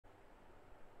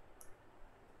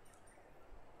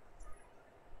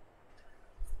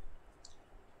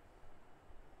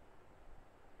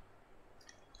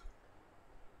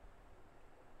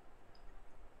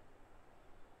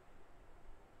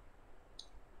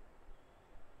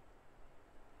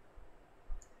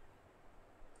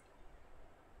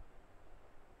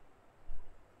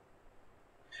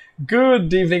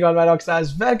Good evening, all my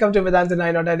rockstars. Welcome to Vedantu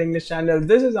 909 English channel.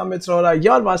 This is Amit Rohra,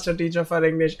 your master teacher for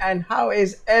English. And how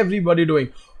is everybody doing?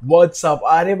 What's up?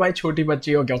 Are my choti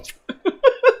bachchi ho kya?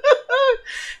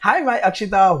 Hi, my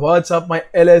Akshita. What's up, my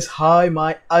Ellis? Hi,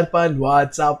 my Arpan.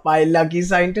 What's up, my lucky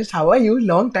scientist? How are you?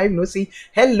 Long time no see.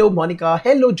 Hello, Monica.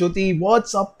 Hello, Jyoti.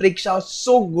 What's up, Priksha?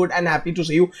 So good and happy to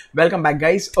see you. Welcome back,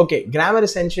 guys. Okay, Grammar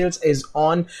Essentials is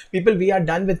on. People, we are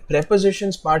done with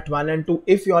prepositions part 1 and 2.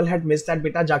 If you all had missed that,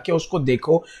 beta, jaake usko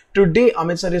dekho. Today,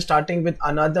 Amit sir is starting with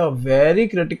another very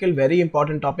critical, very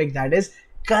important topic, that is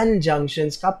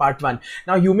conjunctions ka part 1.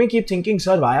 Now you may keep thinking,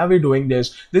 sir, why are we doing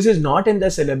this? This is not in the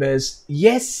syllabus.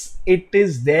 Yes, it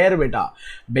is there, beta,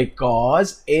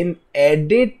 because in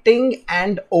editing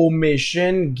and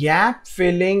omission, gap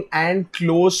filling and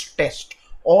close test,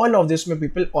 all of this, my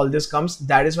people, all this comes.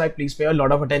 That is why please pay a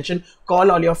lot of attention.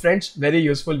 Call all your friends. Very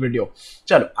useful video.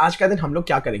 चलो आज का दिन हम लोग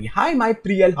क्या करेंगे? Hi my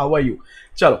Priyal, how are you?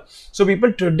 चलो, so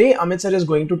people, today Amit sir is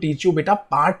going to teach you beta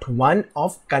part 1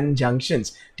 of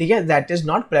conjunctions. ठीक है? That is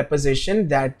not preposition,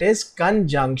 that is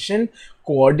conjunction,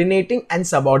 coordinating and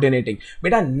subordinating.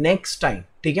 Beta, next time,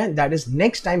 ठीक है, that is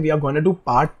next time we are going to do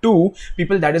part 2,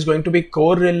 people, that is going to be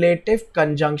correlative,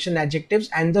 conjunction, adjectives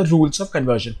and the rules of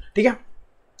conversion. ठीक है?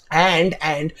 And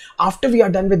after we are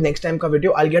done with next time ka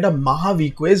video, I'll get a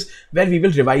Mahavi quiz where we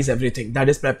will revise everything, that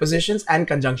is prepositions and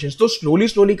conjunctions. So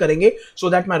slowly karenge so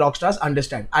that my rock stars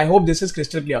understand. I hope this is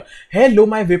crystal clear. Hello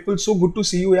my Vipul, so good to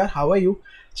see you yaar. How are you?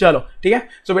 चलो ठीक है.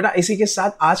 सो बेटा इसी के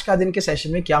साथ आज का दिन के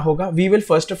सेशन में क्या होगा, we will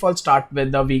first of all start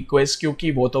with the week quiz,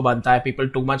 क्योंकि वो तो बनता है पीपल,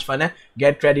 टू मच फन है.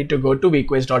 Get ready to go to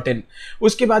weekquiz.in.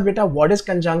 उसके बाद बेटा what is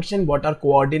conjunction, what are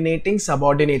coordinating,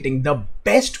 subordinating. The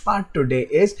best part today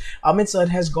is Amit sir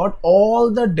has got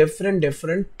all the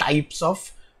different types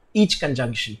of each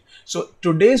conjunction. So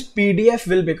today's PDF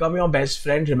will become your best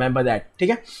friend. Remember that. ठीक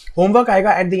है? Homework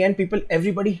आएगा at the end. People,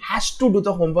 everybody has to do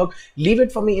the homework. Leave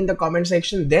it for me in the comment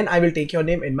section. Then I will take your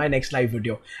name in my next live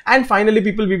video. And finally,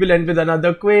 people, we will end with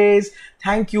another quiz.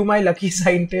 Thank you, my lucky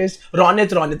scientist.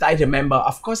 Ronit, I remember.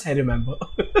 Of course, I remember.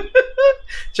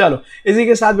 चलो इसी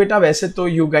के साथ बेटा, वैसे तो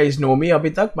you guys know me अभी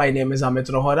तक. My name is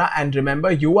Amit Rohra and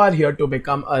remember, you are here to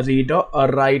become a reader, a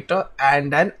writer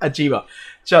and an achiever.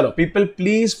 Chalo, people,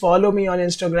 please follow me on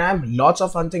Instagram. Lots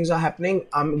of fun things are happening.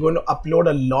 I'm going to upload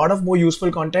a lot of more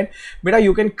useful content. Beta,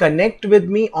 you can connect with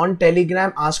me on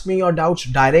Telegram. Ask me your doubts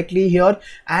directly here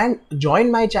and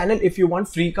join my channel if you want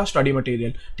free का study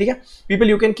material. ठीक है?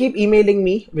 People, you can keep emailing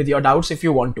me with your doubts if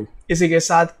you want to. इसी के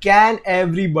साथ can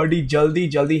everybody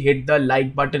जल्दी hit the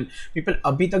like button. People,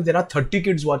 अभी तक there are 30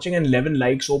 kids watching and 11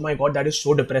 likes. Oh my god, that is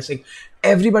so depressing.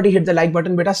 Everybody hit the like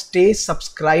button. Beta, stay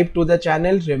subscribed to the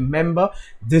channel. Remember,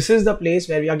 this is the place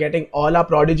where we are getting all our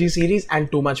Prodigy series and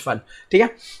too much fun. ठीक है?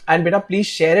 And beta,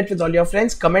 please share it with all your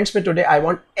friends. Comments में today I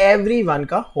want everyone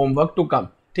का homework to come.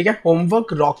 ठीक है? Homework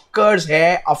rockers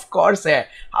है, of course है.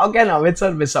 How can Amit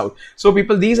sir miss out? So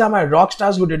people, these are my rock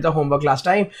stars who did the homework last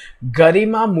time.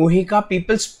 Garima Muhika,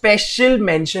 people, special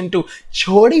mention to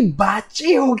छोड़ी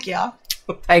बाची हो क्या?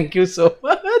 Thank you so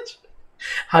much.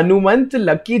 Hanumant,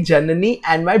 Lucky, Janani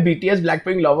and my BTS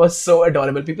Blackpink lovers, so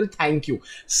adorable. People, thank you.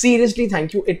 Seriously,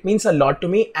 thank you. It means a lot to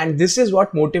me and this is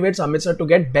what motivates Amit sir to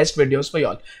get best videos for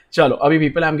y'all. Chalo, abhi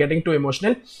people, I'm getting too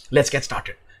emotional. Let's get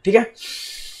started. ठीक है?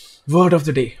 Word of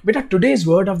the day. Beta, today's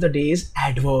word of the day is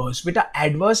adverse. Beta,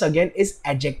 adverse again is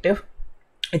adjective.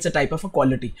 It's a type of a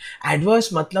quality. Adverse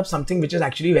मतलब something which is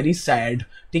actually very sad.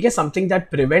 ठीक है? Something that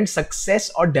prevents success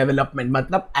or development.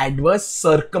 मतलब adverse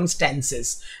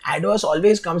circumstances. Adverse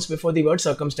always comes before the word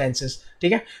circumstances.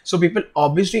 ठीक है? So people,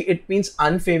 obviously it means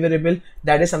unfavorable.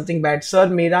 That is something bad. Sir,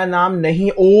 मेरा नाम नहीं.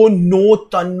 Oh no,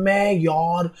 तन्मय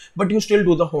यार. But you still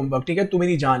do the homework. ठीक है? तू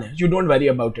मेरी जान है. You don't worry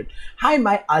about it. Hi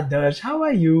my others. How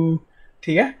are you?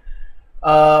 ठीक है?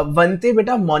 वंते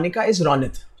बेटा, मोनिका is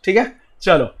Ronit. ठीक है?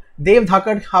 चलो. Dev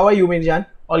Dhakar, how are you, मेरी जान?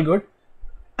 All good?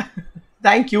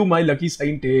 Thank you, my lucky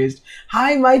scientist.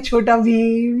 Hi, my chota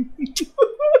bheem.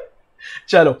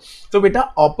 चलो, तो बेटा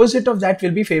opposite of that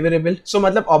will be favorable. So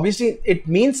मतलब obviously it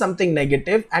means something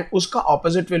negative and उसका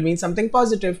opposite will mean something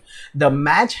positive. The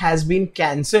match has been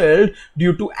cancelled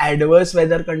due to adverse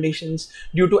weather conditions,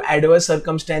 due to adverse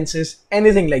circumstances,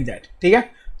 anything like that. ठीक है?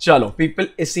 चलो people,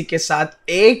 इसी के साथ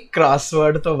एक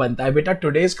crossword तो बनता है बेटा.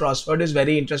 Today's crossword is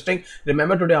very interesting.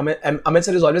 Remember today Amit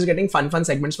sir is always getting fun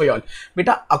segments for y'all.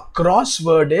 बेटा, अ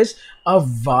crossword is a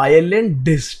violent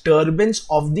disturbance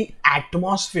of the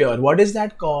atmosphere. What is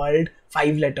that called?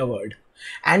 5-letter word.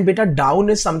 And beta, down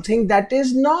is something that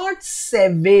is not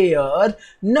severe,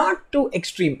 not too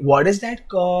extreme. What is that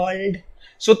called?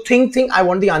 So think. I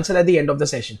want the answer at the end of the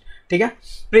session. ठीक है?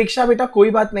 प्रेक्षा बेटा, कोई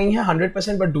बात नहीं है,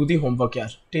 100%, but do the homework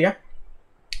यार. ठीक है?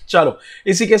 चलो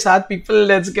इसी के साथ people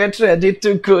let's get ready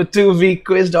to go to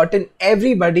vquiz.in.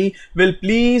 Everybody will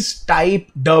please type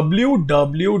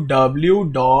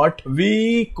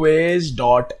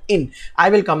www.vquiz.in. I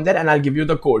will come there and I'll give you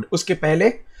the code. उसके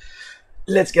पहले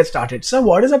let's get started. Sir,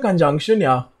 what is a conjunction?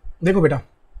 यार देखो बेटा,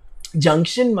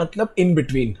 junction मतलब in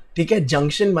between, ठीक है.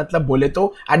 Junction मतलब बोले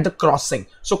तो at the crossing.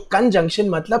 So conjunction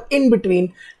मतलब इन बिटवीन,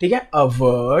 ठीक है. A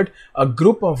word, a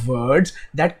group of words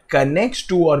that connects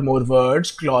to और मोर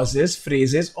वर्ड्स, क्लॉजेस,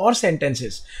 फ्रेजेस और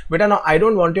सेंटेंसेस. बेटा now I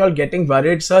don't want you all getting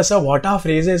worried. Sir what are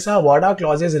phrases, sir what are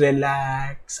clauses.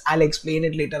 Relax, I will explain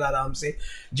it later आराम से.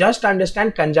 Just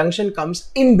understand conjunction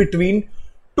comes in between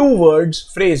two words,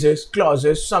 phrases,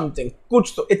 clauses, something. कुछ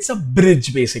तो, it's a bridge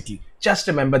basically. Just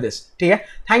remember this. ठीक है.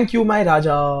 Thank you my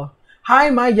Raja. Hi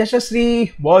my Yashasri.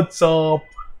 What's up?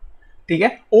 ठीक है.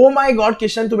 Oh my God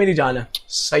Kishan तू मेरी जान है.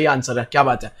 सही आंसर है. क्या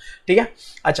बात है. ठीक है.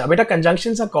 अच्छा बेटा,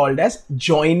 conjunctions are called as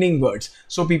joining words.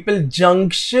 So people,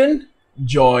 junction,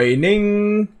 joining.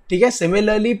 ठीक है.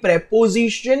 Similarly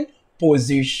preposition,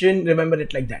 position. Remember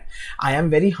it like that. I am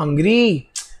very hungry.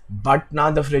 But now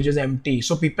the fridge is empty.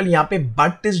 So people, यहाँ पे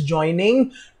but is joining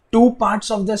two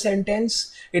parts of the sentence.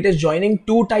 It is joining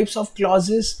two types of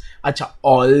clauses. अच्छा,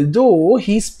 although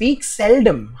he speaks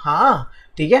seldom, हाँ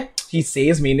ठीक है, he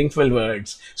says meaningful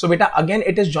words. So बेटा again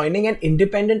it is joining an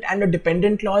independent and a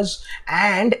dependent clause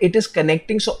and it is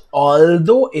connecting. So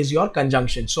although is your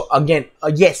conjunction. So again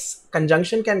yes,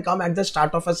 conjunction can come at the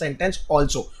start of a sentence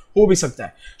also. हो भी सकता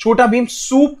है. छोटा Bhim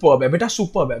superb है बेटा,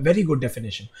 superb है. Very good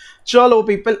definition. चलो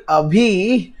people,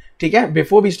 अभी ठीक है,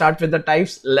 before we start with the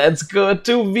types, let's go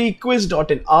to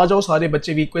vquiz.in. आ जाओ सारे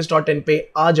बच्चे vquiz.in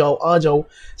पे, आ जाओ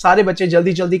सारे बच्चे,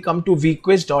 जल्दी जल्दी come to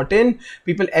vquiz.in.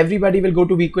 People, everybody will go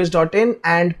to vquiz.in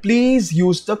and please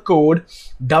use the code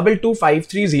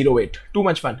 225308. Too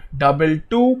much fun.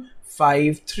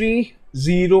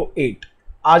 225308.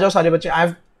 आ जाओ सारे बच्चे. I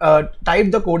have type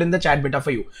the code in the chat beta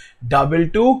for you.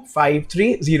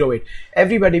 225308.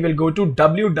 Everybody will go to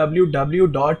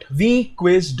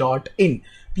www.vquiz.in.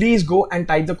 Please go and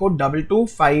type the code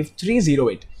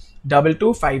 225308.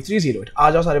 225308. आ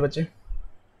जाओ सारे बच्चे.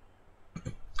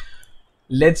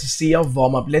 Let's see a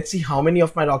warm up. Let's see how many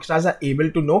of my rockstars are able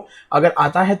to know. अगर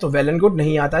आता है तो well and good,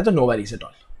 नहीं आता है तो no worries at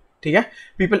all. ठीक है.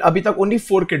 People, अभी तक only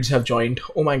 4 kids have joined.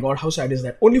 Oh my God, how sad is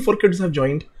that? Only 4 kids have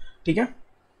joined. ठीक है.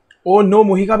 Oh no,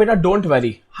 Mohika beta, don't worry.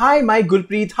 Hi my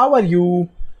Gulpreet, how are you?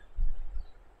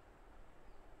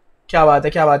 क्या बात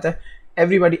है, क्या बात है.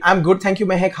 Everybody, I'm good, thank you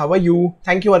Mehak, how are you?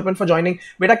 Thank you Arpan for joining.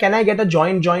 Beta, can I get a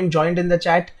joined in the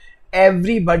chat?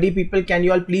 Everybody, people, can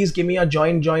you all please give me a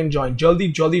join.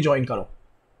 जल्दी join करो.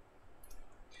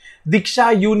 Diksha,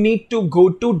 you need to go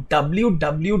to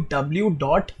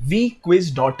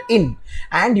www.vquiz.in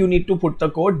and you need to put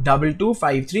the code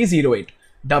 225308.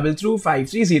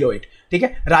 225308. ठीक है.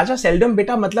 राजा, seldom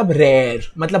बेटा मतलब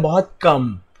rare, मतलब बहुत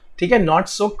कम. ठीक है. Not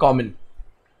so common.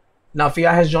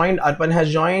 Nafia has joined, Arpan has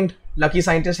joined, lucky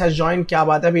scientist has joined. क्या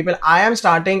बात है people. I am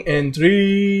starting in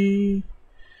 3,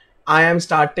 I am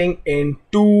starting in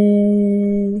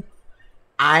 2,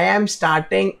 I am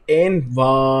starting in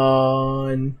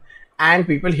 1. And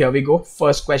people, here we go.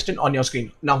 First question on your screen.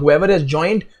 Now whoever has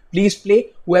joined, please play.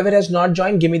 Whoever has not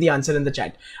joined, give me the answer in the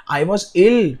chat. I was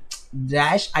ill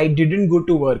dash, I didn't go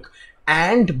to work,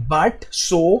 and but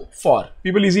so for.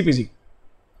 People, easy peasy.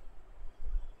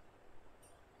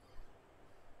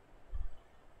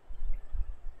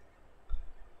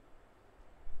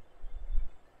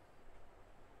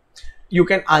 You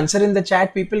can answer in the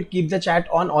chat. People, keep the chat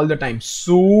on all the time.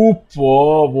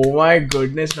 Superb. Oh my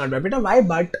goodness, not bad. Beta, why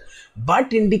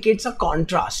but indicates a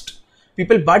contrast.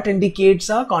 People, but indicates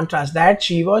a contrast, that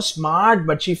she was smart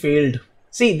but she failed.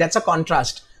 See, that's a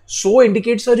contrast. So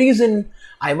indicates a reason.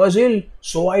 I was ill,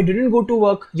 so I didn't go to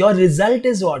work. Your result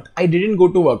is what? I didn't go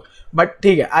to work. But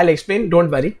ठीक है, I'll explain,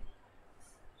 don't worry.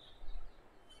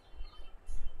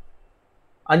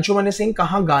 Anshuman Singh,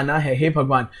 कहाँ गाना है, हे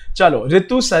भगवान. चलो,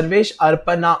 ऋतु, Sarvesh,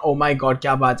 Arpana, oh my God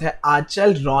क्या बात है,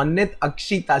 आंचल, रौनित,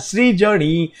 अक्षिता,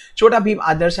 श्रीजणी, छोटा भीम,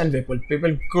 आदर्श and Vipul.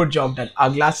 People, good job done.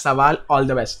 अगला सवाल, all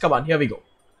the best. Come on, here we go.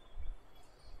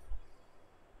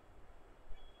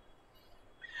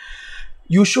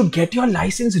 You should get your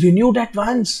license renewed at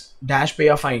once. Dash, pay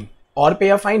a fine. Or pay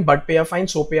a fine, but pay a fine,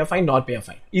 so pay a fine, nor pay a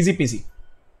fine. Easy peasy.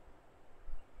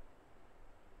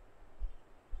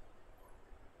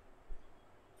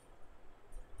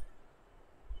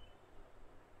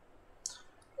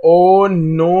 Oh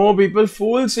no, people,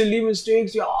 full silly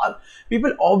mistakes, yaar.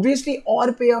 People, obviously,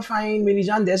 or pay a fine. मेरी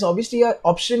जान, there's obviously an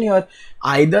option here.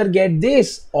 Either get this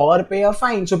or pay a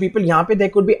fine. So people, यहाँ पे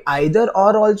there could be either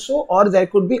or also, or there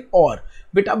could be or.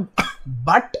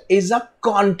 But is a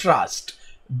contrast.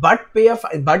 But पे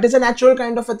but is a natural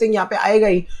kind of a thing, यहाँ पे आएगा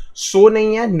ही. सो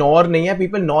नहीं है, nor नहीं है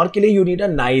पीपल, नॉर के लिए यू नीड अ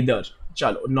नाइदर.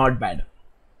 चलो नॉट बैड.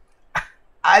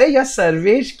 अरे यार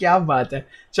सर्वेश क्या बात है.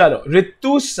 चलो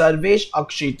ऋतु, Sarvesh,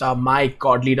 Akshita, my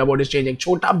God leader board is changing.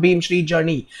 छोटा भीम, श्री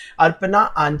जर्नी, अर्पणा,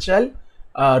 आंचल,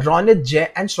 रोनित,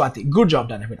 जय and Swati. Good job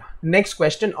done है बेटा. Next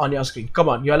question on your screen. Come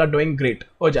on, you are doing great.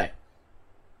 हो जाए.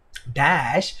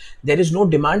 Dash, there is no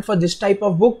demand for this type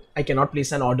of book. I cannot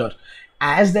place an order.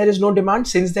 As there is no demand,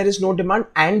 since there is no demand,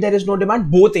 and there is no demand,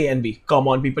 both A and B. Come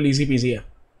on, people, easy peasy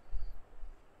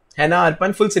है ना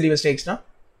अर्पण? Full silly mistakes ना.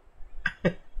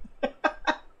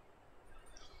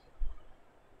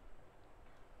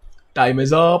 Time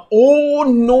is up. Oh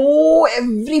no,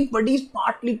 everybody is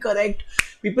partly correct.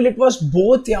 People, it was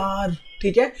both यार.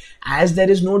 ठीक है. As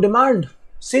there is no demand,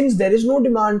 since there is no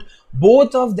demand,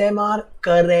 both of them are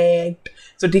correct.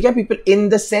 So ठीक है people, in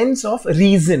the sense of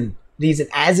reason.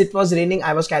 As it was raining,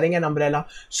 I was carrying an umbrella.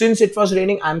 Since it was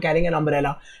raining, I am carrying an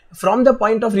umbrella. From the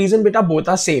point of reason, beta,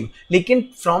 both are same. लेकिन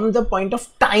from the point of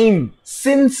time,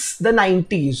 since the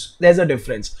 90s, there's a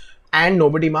difference. And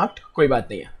nobody marked, कोई बात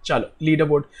नहीं है. चलो leader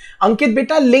board. अंकित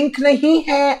बेटा link नहीं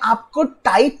है, आपको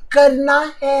टाइप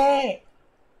करना है.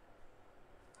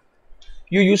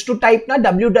 यू यूज टू टाइप ना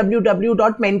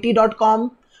www.menti.com,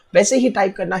 वैसे ही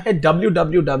टाइप करना है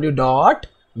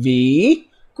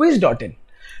www.vquiz.in.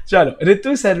 चलो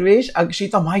ऋतु, Sarvesh,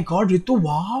 Akshita, my God Ritu,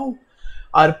 wow.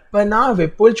 Arpana,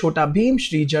 विपुल, छोटा भीम,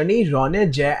 श्रीजनी, रोनित,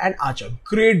 जय and Aanchal.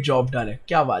 Great job done है.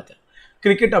 क्या बात है.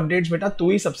 क्रिकेट अपडेट्स बेटा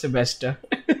तू ही सबसे बेस्ट है.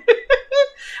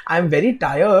 I am very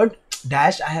tired.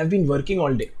 Dash, I have been working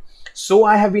all day. So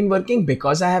I have been working,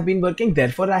 because I have been working,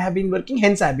 therefore I have been working,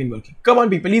 hence I have been working. Come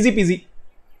on people, easy peasy.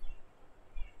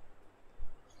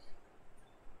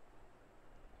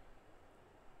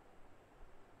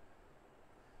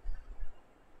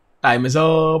 Time is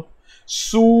up.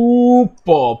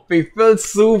 Super people,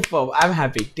 super. I'm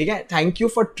happy. ठीक है. Thank you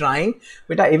for trying.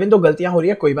 बेटा even though गलतियां हो रही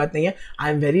है कोई बात नहीं है.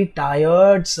 I'm very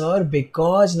tired sir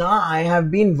because ना I have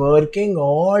been working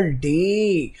all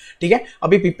day. ठीक है.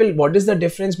 अभी people, what is the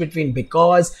difference between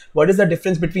because? What is the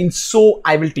difference between so?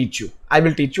 I will teach you.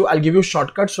 I'll give you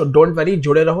shortcuts, so don't worry.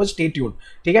 जुड़े रहो, stay tuned.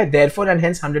 ठीक है. Therefore and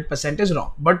hence 100% is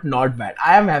wrong, but not bad.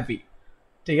 I am happy.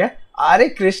 ठीक है. अरे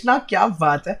कृष्णा क्या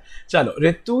बात है. चलो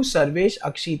ऋतु, सर्वेश,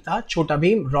 अक्षिता, छोटा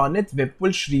भीम, रोनित,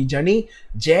 विपुल, श्रीजनी,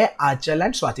 जय, आंचल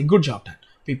and Swati. Good job done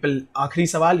people. आखिरी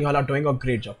सवाल. You all are doing a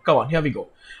great job. Come on, here we go.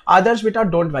 आदर्श बेटा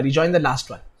don't worry, join the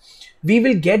last one. We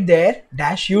will get there.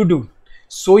 Dash you do,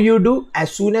 so you do, as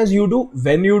soon as you do,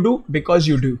 when you do, because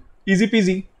you do. Easy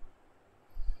PG.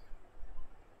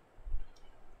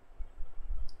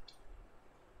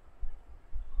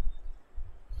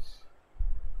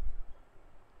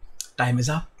 Time is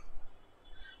up.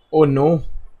 Oh no.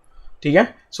 ठीक है.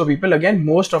 So people, again,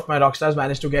 most of my rock stars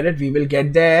managed to get it. We will get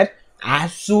there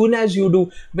as soon as you do.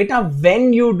 बेटा when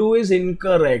you do is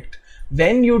incorrect.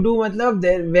 When you do मतलब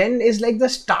there, when is like the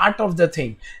start of the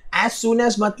thing. As soon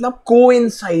as मतलब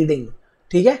coinciding.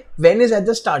 ठीक है. When is at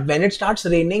the start. When it starts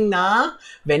raining ना,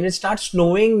 when it starts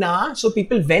snowing ना. So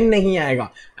people, when नहीं आएगा.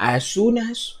 As soon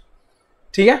as.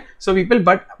 ठीक है. So people,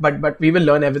 but we will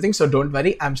learn everything, so don't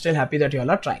worry. I'm still happy that you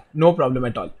all are trying. No problem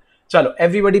at all. चलो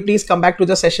everybody please come back to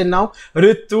the session now.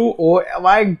 Ritu, oh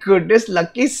my goodness,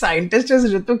 lucky scientist is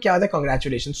Ritu. क्या होता है.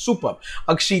 Congratulations, superb.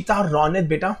 Akshita, Ronit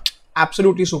बेटा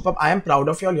absolutely superb. I am proud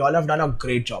of you all. You all have done a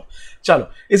great job. चलो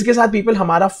इसके साथ people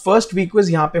हमारा first week quiz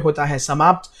यहाँ पे होता है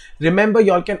समाप्त. Remember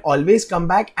you all can always come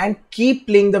back and keep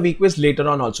playing the week quiz later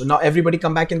on also. Now everybody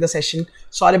come back in the session.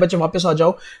 सारे बच्चे वापस आ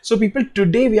जाओ. So people,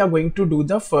 today we are going to do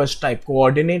the first type,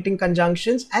 coordinating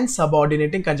conjunctions and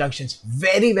subordinating conjunctions.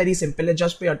 Very very simple.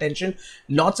 Just pay attention.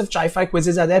 Lots of chi-fi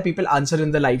quizzes are there. People answer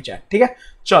in the live chat. ठीक है.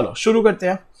 चलो शुरू करते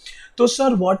हैं. तो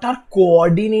sir what are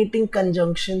coordinating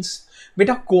conjunctions?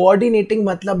 बेटा coordinating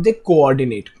मतलब they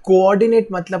coordinate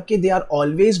मतलब कि they are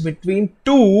always between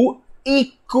two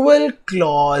equal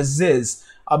clauses.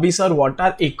 अभी sir what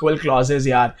are equal clauses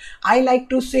यार. I like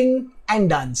to sing and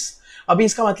dance. अभी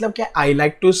इसका मतलब क्या है. I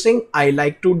like to sing, I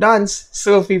like to dance,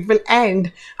 so people and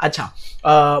अच्छा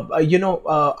you know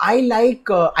I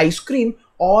like ice cream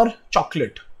और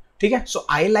chocolate. ठीक है. सो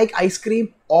आई लाइक आइसक्रीम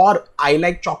और I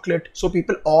like chocolate. So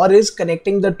people और is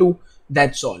connecting the two.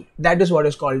 That's all. That is what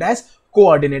is called as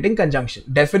coordinating conjunction.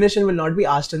 Definition will not be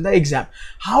asked in the exam.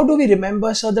 How do we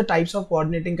remember, sir, the types of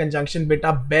coordinating conjunction?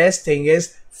 Beta, best thing is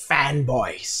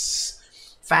fanboys.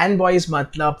 Fanboys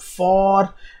matlab for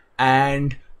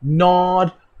and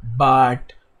nor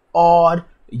but or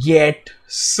yet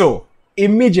so.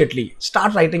 Immediately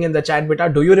start writing in the chat.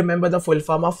 Beta, do you remember the full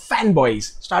form of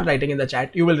fanboys? Start writing in the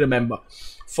chat. You will remember.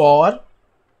 For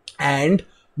and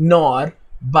nor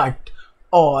but,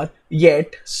 or,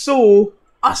 yet, so,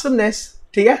 awesomeness.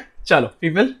 ठीक है, चलो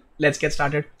people let's get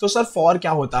started. तो sir for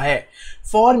क्या होता है?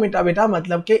 For बेटा बेटा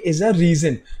मतलब के is a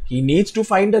reason, he needs to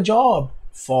find a job.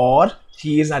 For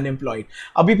he is unemployed.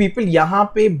 अभी पीपल यहाँ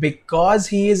पे because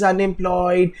he is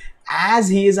unemployed,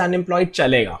 as he is unemployed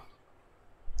चलेगा.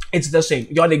 It's the same.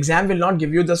 Your exam will not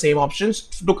give you the same options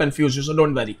to confuse you, so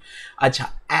don't worry. Acha,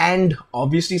 and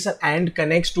obviously sir, and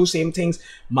connects to same things.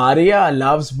 Maria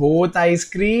loves both ice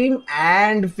cream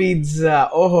and pizza.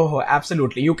 Oh,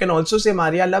 absolutely. You can also say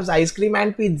Maria loves ice cream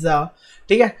and pizza.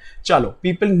 ठीक है, चलो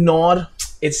people, nor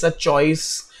it's a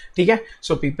choice. ठीक है,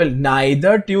 so people,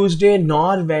 neither Tuesday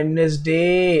nor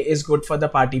Wednesday is good for the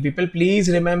party. People, please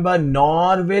remember,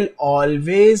 nor will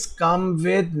always come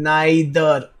with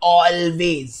neither.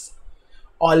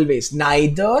 Always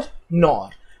neither nor.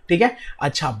 ठीक है,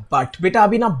 अच्छा but बेटा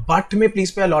अभी ना बट में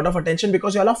please pay a lot of attention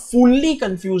because you are fully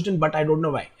confused in but. I don't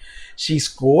know why. She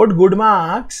scored good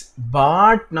marks,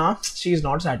 but now she is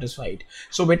not satisfied.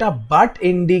 So beta, but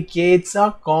indicates a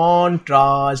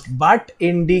contrast. But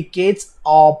indicates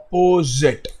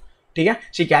opposite. ठीक है,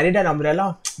 she carried an umbrella,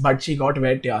 but she got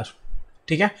wet यार.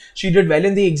 ठीक है, she did well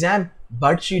in the exam,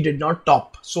 but she did not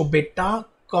top. So beta,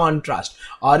 contrast.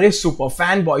 अरे super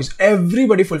fanboys,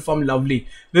 everybody full form lovely.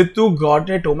 Ritu got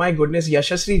it. Oh my goodness,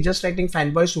 Yashasri just writing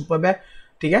fanboy superb है.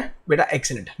 ठीक है बेटा,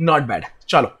 excellent, not bad.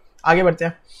 चलो आगे बढ़ते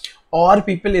हैं. और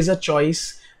पीपल इज अ चॉइस.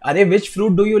 अरे which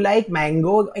fruit do you like?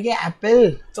 Mango,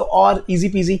 Apple. तो और easy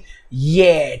PG.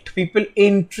 Yet people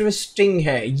interesting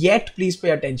है. Yet please pay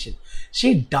attention.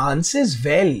 She dances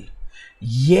well.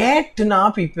 Yet ना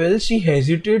people she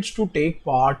hesitates to take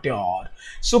part यार.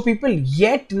 सो पीपल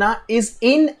येट ना is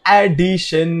in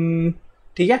addition.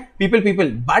 ठीक है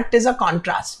people but is a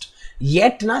contrast.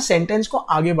 Yet ना sentence को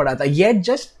आगे बढ़ाता. Yet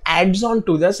just ads on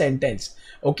to the sentence.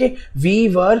 Okay, we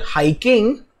were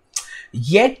hiking,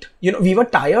 yet we were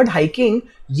tired hiking,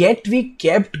 yet we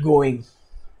kept going.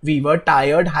 We were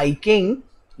tired hiking,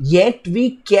 yet we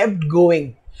kept going.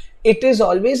 It is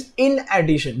always in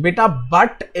addition. Beta,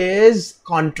 but is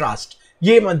contrast.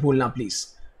 ये मत भूलना please.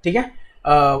 ठीक है,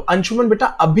 अंशुमन बेटा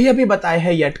अभी बताया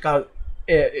है yet का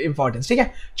इंपॉर्टेंस. ठीक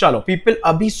है, चलो पीपल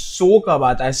अभी सो कब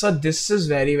आता है? Sir this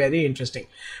is very very interesting.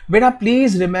 बेटा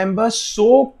please remember,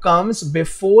 so comes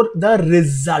before the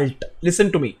result. Listen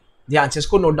to me, ध्यान से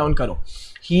इसको नोट डाउन करो.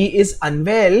 He is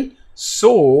unwell,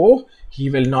 so he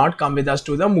will not come with us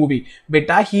to the movie.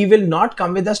 Beta, he will not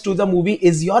come with us to the movie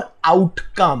is your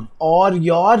outcome or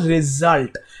your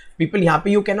result. People, यहाँ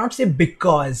पे you cannot say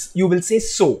because, you will say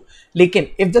so. लेकिन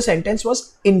if the sentence was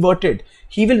inverted,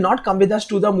 he will not come with us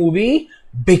to the movie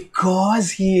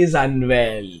because he is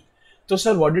unwell. So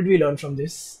sir, what did we learn from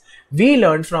this? We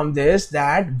learned from this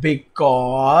that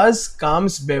because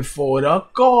comes before a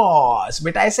cause.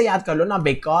 बेटा ऐसे याद कर लो ना,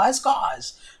 because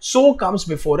cause. So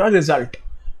comes before a result.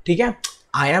 ठीक है,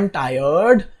 I am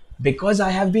tired because I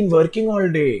have been working all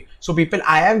day. So people,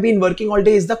 I have been working all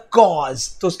day is the cause.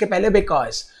 तो उसके पहले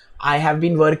because. I have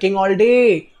been working all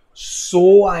day, so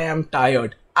I am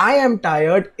tired. I am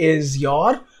tired is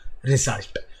your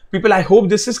result. People, I hope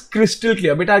this is crystal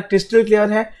clear. बेटा crystal clear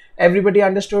है? Everybody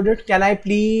understood it? Can I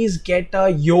please get a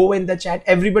yo in the chat?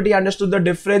 Everybody understood the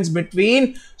difference between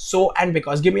so and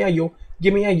because? Give me a yo.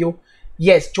 Give me a yo.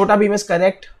 Yes, Chota Bheem is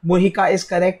correct. Mohika is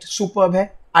correct. Superb है.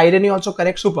 Irony also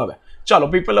correct. Superb है.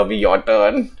 चलो people, अभी your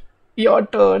turn. Your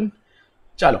turn.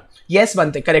 चलो. Yes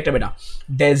बनते. Correct है बेटा.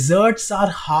 Deserts are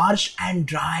harsh and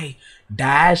dry.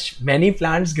 Dash, many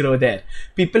plants grow there.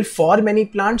 People, for many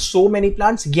plants, so many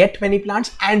plants, yet many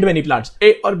plants, and many plants.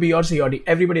 A or B or C or D.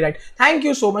 Everybody write. Thank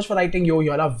you so much for writing. You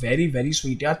all are very very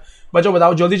sweet यार. बच्चों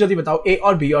बताओ जल्दी बताओ. A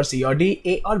or B or C or D.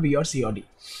 A or B or C or D.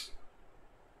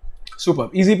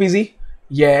 Superb. Easy peasy.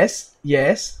 Yes.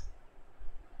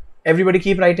 Everybody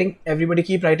keep writing. Everybody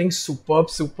keep writing.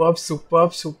 Superb.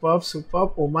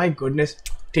 Oh my goodness.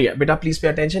 ठीक है बेटा, please pay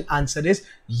attention. Answer is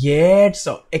yet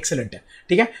sir. Excellent है.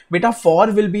 ठीक है बेटा, for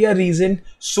will be a reason,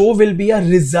 so will be a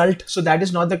result. So that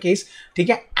is not the case. ठीक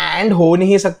है, and हो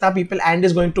नहीं सकता people. And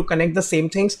is going to connect the same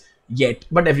things yet,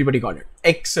 but everybody got it.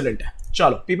 Excellent है.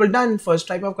 चलो people done. First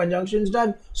type of conjunctions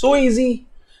done. So easy,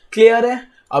 clear है.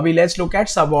 अभी let's look at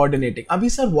subordinating. अभी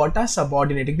sir what are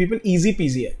subordinating? People easy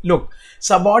PG है. Look,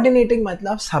 subordinating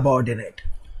मतलब subordinate.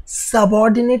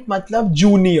 Subordinate मतलब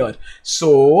junior.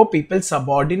 So people,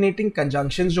 subordinating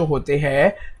conjunctions जो होते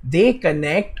हैं, they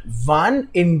connect one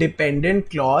independent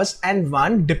clause and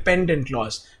one dependent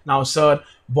clause. Now sir,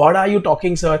 what are you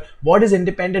talking sir? What is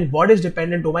independent, what is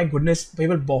dependent? Oh my goodness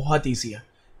people, बहुत easy है.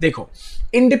 देखो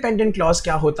independent clause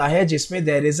क्या होता है, जिसमें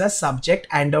there is a subject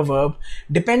and a verb.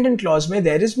 Dependent clause में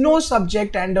there is know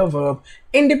subject and a verb.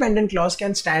 Independent clause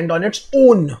can stand on its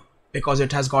own because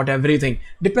it has got everything.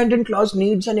 Dependent clause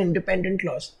needs an independent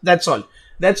clause.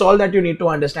 That's all that you need to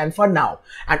understand for now.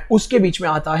 And उसके बीच में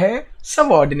आता है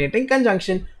subordinating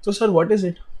conjunction. So sir, what is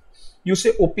it? You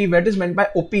say OP. What is meant by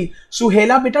OP?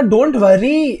 Suhela beta, don't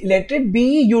worry. Let it be.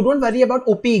 You don't worry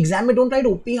about OP. Exam में don't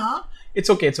write OP, huh?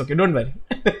 It's okay. Don't worry.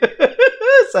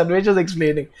 Sarvesh is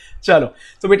explaining. Chalo.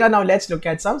 So beta, now let's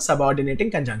look at some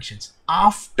subordinating conjunctions.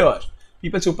 After.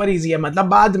 People super easy है, मतलब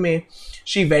बाद में.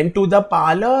 She went to the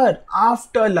parlor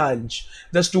after lunch.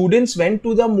 The students went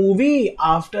to the movie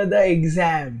after the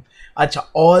exam. अच्छा,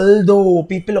 although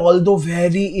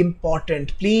very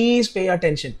important. Please pay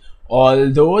attention.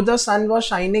 Although the sun was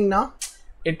shining now,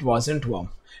 it wasn't warm.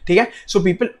 ठीक है? So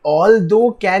people,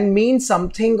 although can mean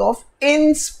something of in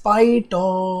spite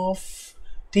of.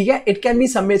 ठीक है? It can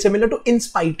be similar to in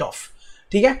spite of.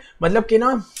 ठीक है? मतलब कि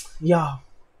ना, yeah.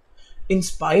 In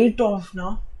spite of ना,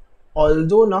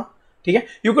 although ना, ठीक है.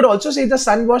 You could also say the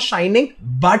sun was shining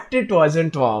but it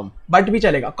wasn't warm. But भी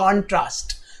चलेगा.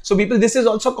 Contrast. So people, this is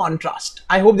also contrast.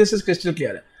 I hope this is crystal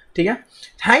clear. ठीक है.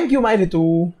 Thank you my Ritu.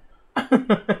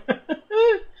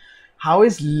 How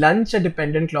is lunch a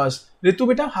dependent clause? Ritu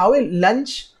beta, how is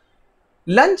lunch?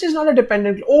 Lunch is not a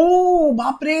dependent clause. Oh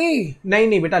बाप रे.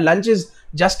 नहीं beta, lunch is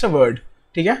just a word.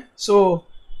 ठीक है. So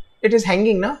it is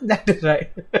hanging ना. That is right.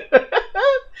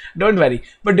 Don't worry.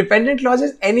 But dependent clause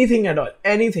is anything at all.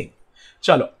 Anything.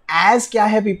 चलो, as क्या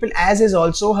है people? As is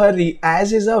also her,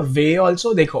 as is a way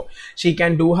also. देखो, she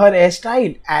can do her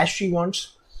hairstyle as she wants.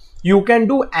 You can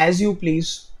do as you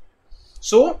please.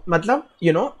 So, मतलब,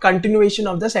 you know,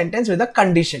 continuation of the sentence with a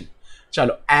condition.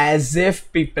 चलो, as if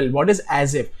people. What is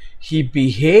as if? He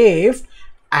behaved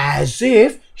as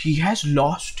if he has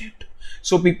lost it.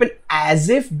 So people, as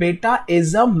if beta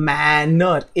is a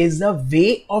manner, is a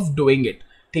way of doing it.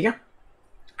 ठीक है?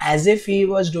 As if he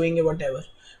was doing it, whatever.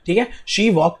 ठीक है? She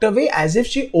walked away as if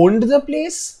she owned the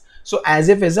place. So as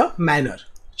if is a manner.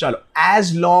 चलो, as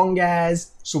long as,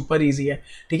 super easy है.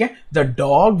 ठीक है? The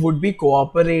dog would be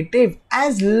cooperative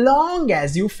as long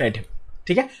as you fed him.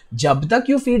 ठीक है? जब तक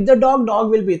you feed the dog,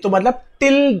 dog will be. तो मतलब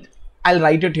till, I'll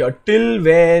write it here, till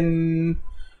when.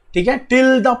 ठीक है?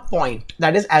 Till the point.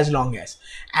 That is as long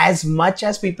as much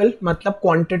as people, मतलब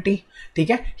quantity. ठीक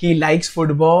है? He likes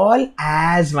football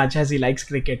as much as he likes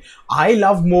cricket. I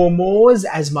love momos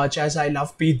as much as I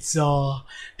love pizza.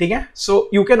 ठीक है? So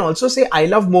you can also say I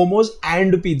love momos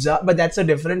and pizza, but that's a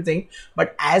different thing.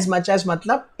 But as much as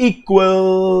मतलब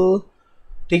equal.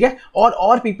 ठीक है?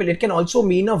 Or people, it can also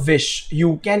mean a wish.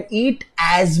 You can eat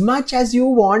as much as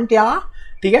you want, yeah?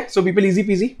 ठीक है? So people, easy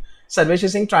peasy. Sarvesh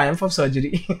is saying triumph of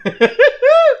surgery.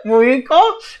 Movie को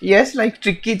yes like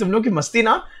tricky, तुम लोग की मस्ती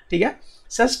ना. ठीक है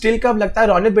सर, स्टिल कब लगता है?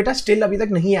 रोनित बेटा, स्टिल अभी तक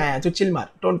नहीं आया तो चिल मार,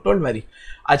 डोंट वरी.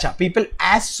 अच्छा पीपल,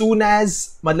 एज सून एज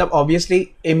मतलब obviously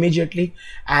immediately.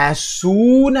 As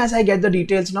soon as I get the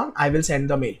details now I will send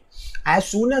the mail. As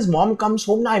soon as mom comes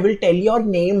home ना I will tell your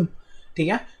name. ठीक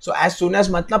है, so as soon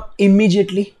as मतलब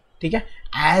immediately. ठीक है,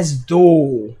 as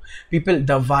though people,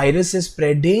 the virus is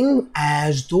spreading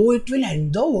as though it will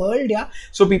end the world. Yeah,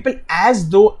 so people, as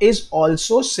though is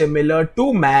also similar to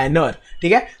manner.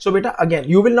 ठीक है, so beta again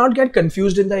you will not get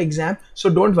confused in the exam,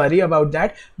 so don't worry about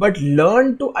that, but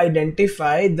learn to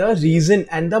identify the reason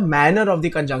and the manner of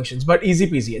the conjunctions, but easy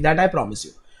peasy, that I promise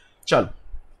you.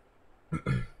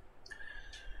 चलो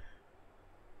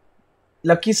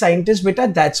lucky scientist beta,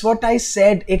 that's what I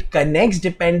said, it connects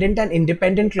dependent and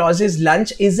independent clauses.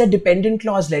 Lunch is a dependent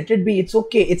clause, let it be, it's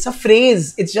okay, it's a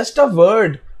phrase, it's just a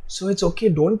word, so it's okay,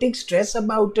 don't take stress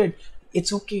about it,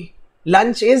 it's okay.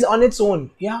 Lunch is on its own,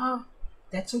 yeah,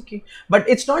 that's okay,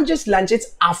 but it's not just lunch,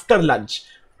 it's after lunch.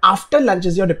 After lunch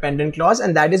is your dependent clause,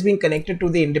 and that is being connected to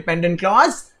the independent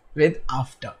clause with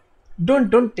after.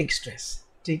 Don't take stress.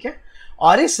 ठीक है,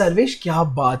 अरे सर्वेश क्या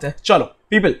बात है. चलो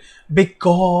people,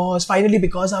 because finally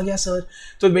because आ गया sir.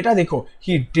 तो बेटा देखो,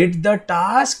 he did the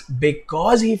task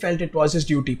because he felt it was his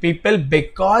duty. People,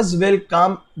 because will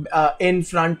come in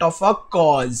front of a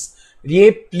cause. ये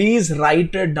प्लीज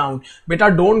राइट इट डाउन बेटा.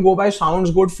 Don't go bye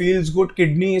sounds good, feels good,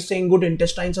 kidney is saying good,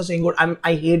 intestines are saying good.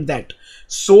 I hate that.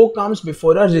 So comes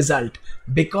before a result,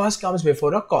 because comes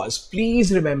before a cause.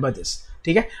 Please remember this.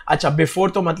 ठीक है, अच्छा before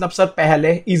तो मतलब sir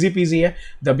पहले, easy PG है.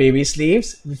 The baby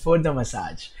sleeves before the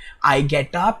massage. I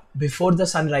get up before the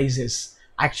sun rises.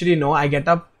 Actually no, I get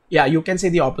up, या you can say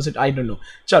the opposite, I don't know.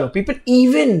 चलो people,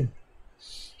 even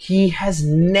he has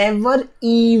never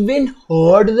even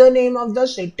heard the name of the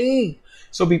city.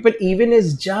 So people, even is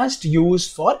just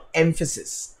used for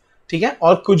emphasis. ठीक है,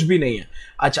 और कुछ भी नहीं है.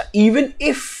 अच्छा, even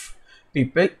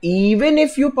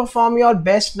if you perform your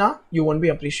best ना, you won't be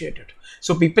appreciated.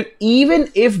 So people, even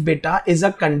if beta is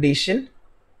a condition,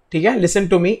 ठीक है, listen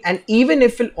to me, and even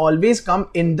if will always come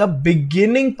in the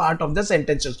beginning part of the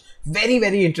sentences. very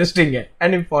very interesting है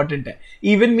and important है.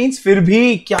 even means फिर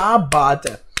भी, क्या बात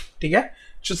है, ठीक है.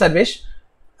 so सर्वेश,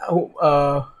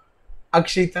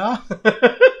 अक्षिता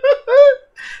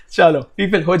चलो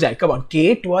people, हो जाए, come on.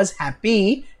 Kate was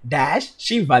happy dash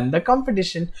she won the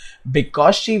competition,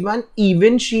 because she won,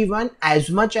 even she won, as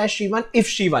much as she won, if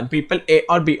she won. people, A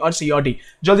or B or C or D.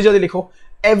 जल्दी जल्दी लिखो.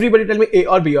 everybody tell me A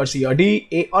or B or C or D.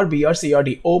 A or B or C or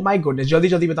D. oh my goodness, जल्दी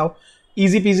जल्दी बताओ.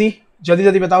 easy peasy, जल्दी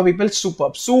जल्दी बताओ people.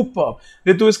 superb, superb.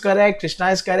 Ritu is correct, Krishna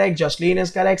is correct, Jocelyn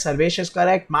is correct, Sarvesh is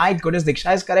correct, my goodness,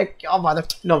 Diksha is correct, क्या बात है,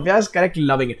 Navya is correct,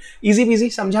 loving it. easy peasy,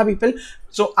 समझा people.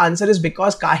 so answer is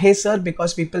because, काहे sir?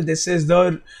 because people, this is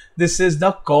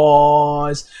the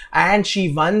cause, and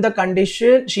she won the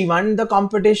condition, she won the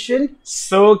competition,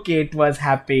 so Kate was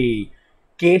happy.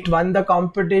 Kate won the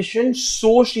competition,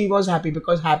 so she was happy,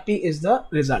 because happy is the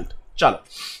result. चलो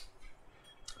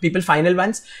people, final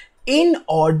ones. in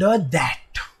order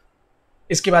that,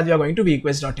 इसके बाद we are going to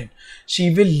vquest.in. she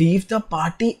will leave the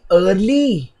party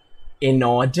early in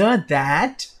order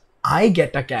that I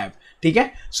get a cab. ठीक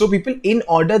है, so people, in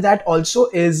order that also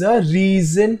is a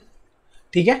reason.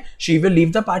 ठीक है, she will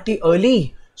leave the party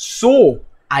early so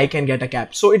I can get a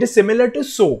cab. so it is similar to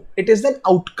so, it is an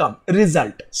outcome,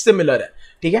 result, similar है.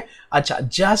 ठीक है, अच्छा,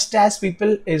 just as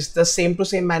people is the same to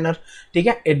same manner. ठीक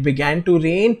है, it began to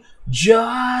rain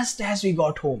just as we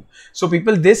got home. so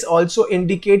people, this also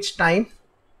indicates time.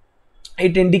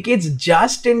 it indicates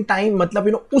just in time, मतलब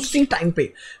उसी time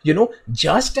पे,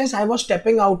 just as I was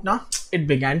stepping out ना, it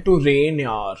began to rain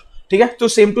यार. ठीक है, तो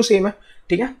same to same है.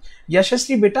 ठीक है,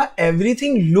 यशस्वी बेटा,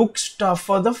 everything looks tough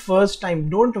for the first time.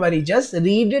 don't worry, just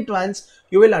read it once,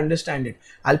 you will understand it.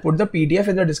 I'll put the PDF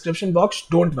in the description box,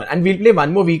 don't worry, and we'll play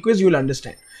one more week quiz, you'll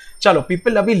understand. चलो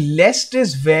people, अभी lest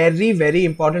is very very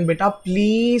important बेटा,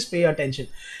 please pay attention.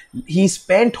 he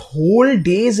spent whole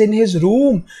days in his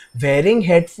room wearing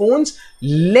headphones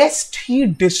lest he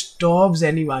disturbs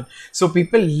anyone. so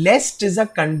people, lest is a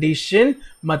condition,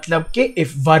 मतलब के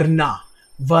if,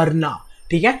 वरना.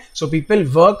 ठीक है, so people,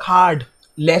 work hard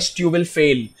lest you will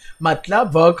fail,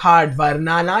 मतलब work hard,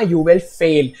 वरना ना you will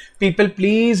fail. people,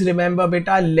 please remember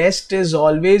beta, lest is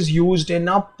always used in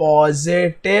a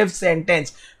positive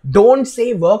sentence. don't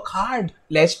say work hard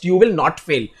lest you will not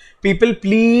fail. people,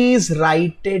 please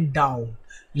write it down.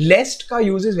 lest का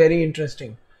use is very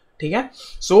interesting. ठीक है,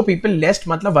 so people, lest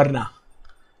मतलब वरना.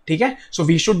 ठीक है, so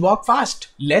we should walk fast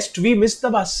lest we miss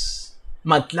the bus,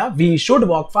 मतलब we should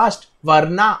walk fast,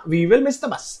 वरना we will miss the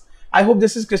bus. I hope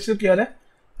this is crystal clear है.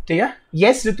 ठीक है,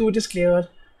 yes Ritu, it is clear.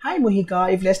 hi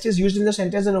Mohika, if lest is used in the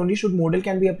sentence then only should modal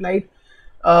can be applied.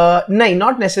 नहीं,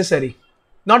 not necessary.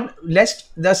 not lest,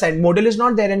 the modal is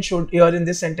not there and should here in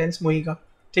this sentence Mohika.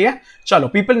 ठीक है, चलो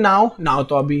people, now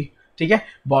तो अभी ठीक है,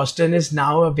 Boston is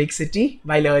now a big city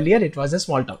while earlier it was a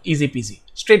small town. easy peasy,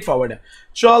 straightforward है.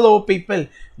 चलो people,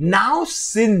 now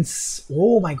since,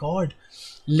 oh my god,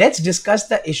 let's discuss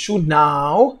the issue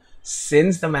now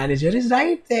since the manager is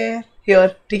right there here.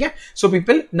 ठीक है, so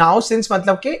people, now since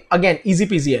मतलब के again easy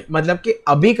peasy है, मतलब के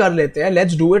अभी कर लेते हैं,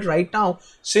 let's do it right now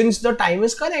since the time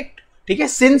is correct. ठीक है,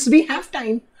 since we have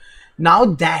time. now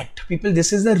that people,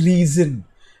 this is the reason.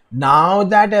 now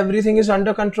that everything is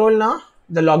under control now,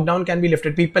 the lockdown can be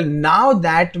lifted. people, now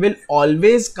that will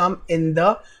always come in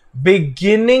the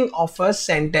beginning of a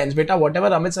sentence. beta, whatever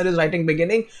Amit sir is writing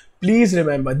beginning, please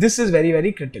remember this is very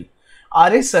very critical.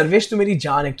 अरे सर्वेश, तो मेरी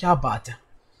जान है, क्या बात है.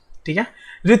 ठीक है,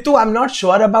 Ritu, I am not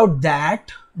sure about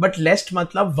that, but लेस्ट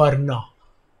मतलब वरना.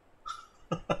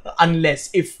 unless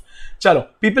if. चलो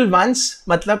people, once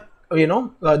मतलब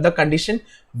the condition,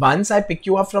 once I pick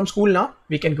you up from school now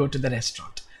we can go to the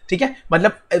restaurant. ठीक है,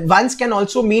 मतलब once can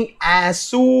also mean as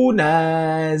soon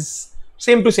as,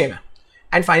 same to same है.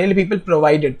 and finally people,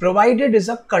 provided is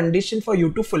a condition for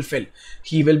you to fulfill.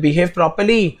 he will behave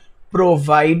properly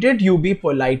provided you be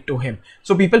polite to him.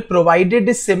 so people, provided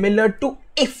is similar to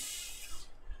if.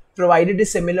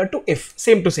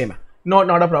 same to same है,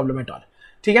 not a problem at all.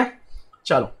 ठीक है,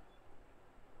 चलो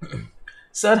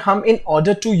sir हम in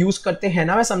order to use करते हैं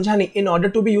ना, मैं समझा नहीं, इन ऑर्डर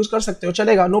टू भी यूज कर सकते हो,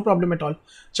 चलेगा, नो प्रॉब्लम एट ऑल.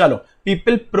 चलो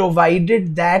पीपल, प्रोवाइडेड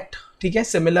दैट, ठीक है,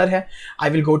 सिमिलर है. I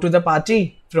will go to the party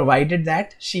provided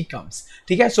that she comes.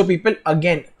 ठीक है, so people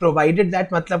again, provided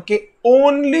that मतलब के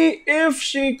only if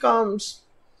she comes,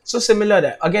 so similar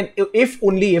है. अगेन इफ,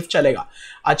 ओनली इफ चलेगा.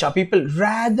 अच्छा पीपल,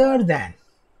 रैदर देन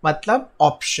मतलब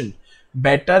option.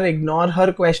 Better ignore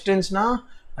her questions ना,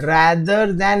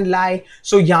 rather than lie.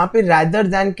 So यहाँ पे rather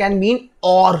than can mean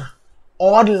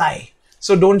or lie.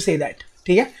 So don't say that.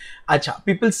 ठीक है. अच्छा,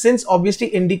 people, since obviously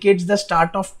indicates the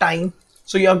start of time.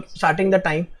 So you're starting the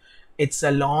time. It's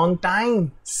a long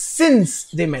time since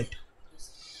they met.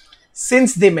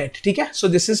 Since they met. ठीक है. So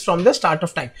this is from the start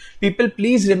of time. People,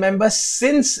 please remember,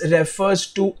 since refers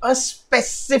to a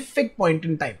specific point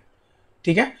in time.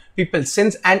 ठीक है. People,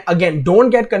 since, and again, don't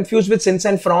get confused with since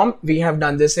and from. We have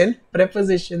done this in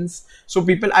prepositions. So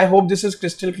people, I hope this is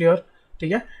crystal clear.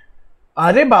 ठीक है.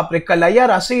 अरे बाप रे, कलैया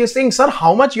राशि is saying, sir,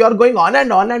 how much you are going on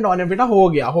and on and on. बेटा हो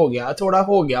गया थोड़ा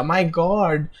हो गया. My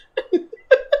God.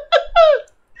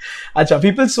 अच्छा,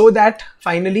 people, so that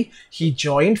finally he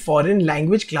joined foreign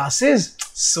language classes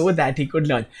so that he could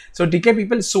learn. So ठीक है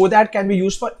people, so that can be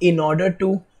used for in order to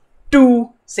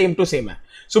same to same है.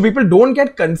 So people, don't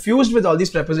get confused with all these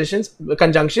prepositions,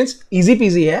 conjunctions. Easy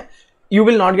peasy है. You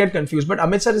will not get confused. But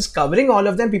Amit sir is covering all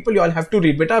of them. People, you all have to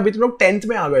read. बेटा अभी तुम लोग 10th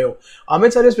में आ गए हो.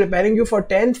 Amit sir is preparing you for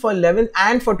 10th, for 11th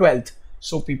and for 12th.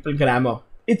 So people, grammar.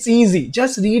 It's easy.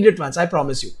 Just read it once. I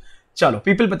promise you. चलो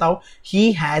people, बताओ.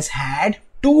 He has had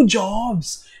 2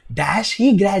 jobs. Dash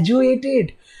he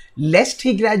graduated. Lest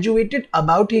he graduated.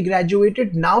 About he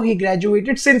graduated. Now he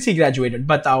graduated. Since he graduated.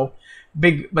 बताओ.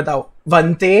 Big बताओ.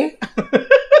 Vante.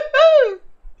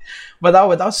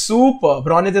 बताओ. Super.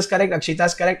 Ronit is correct. Akshita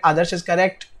is correct. Adarsh is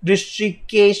correct.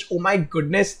 Rishikesh. Oh my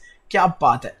goodness. क्या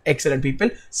बात है. Excellent people.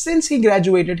 Since he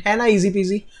graduated. है ना, easy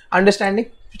peasy. Understanding?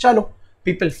 चलो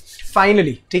people.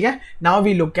 Finally. ठीक है. Now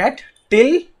we look at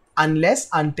till, unless,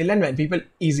 until and when. People,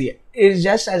 easy है. It's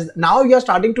just as now you are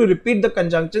starting to repeat the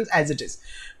conjunctions as it is.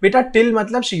 बेटा till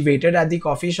मतलब she waited at the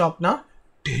coffee shop ना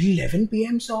till 11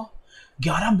 p.m. saw.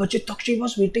 11 बजे तक she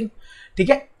was waiting. ठीक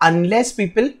है. Unless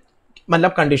people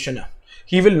मतलब condition है.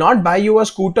 He will not buy you a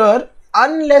scooter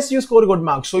unless you score good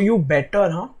marks. So you better,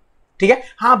 हाँ. ठीक है.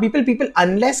 हाँ people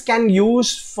unless can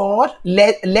use for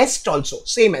lest also.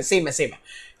 Same है.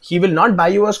 He will not buy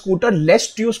you a scooter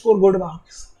lest you score good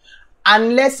marks.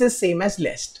 Unless is same as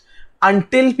lest.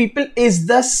 Until people is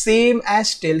the same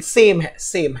as till. Same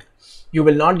है. You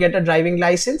will not get a driving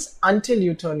license until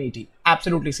you turn 18.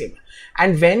 Absolutely same.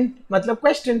 And when मतलब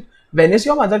question. When is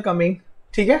your mother coming?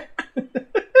 ठीक है.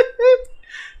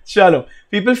 चलो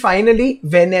people, finally,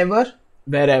 whenever,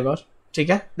 wherever, ठीक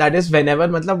है, that is whenever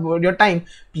मतलब your time.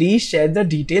 Please share the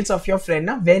details of your friend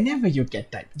ना whenever you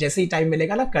get time. जैसे ही time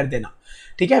मिलेगा ना कर देना.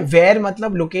 ठीक है. Where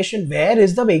मतलब location. Where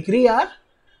is the bakery यार?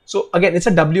 So again, it's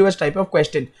a WH type of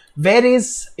question. Where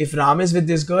is, if Ram is with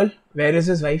this girl, where is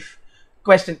his wife?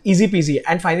 Question, easy peasy.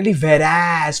 And finally,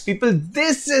 whereas people,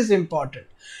 this is important.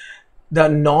 The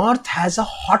north has a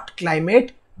hot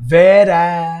climate.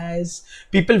 Whereas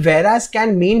people, whereas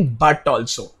can mean but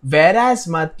also. Whereas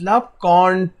मतलब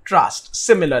contrast,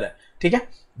 similar है. ठीक है.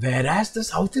 Whereas the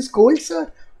south is cold,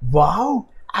 sir. Wow,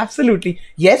 absolutely.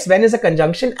 Yes, when is a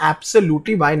conjunction?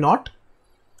 Absolutely, why not?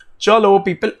 चलो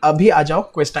people, अभी आ जाओ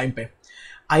quiz time पे.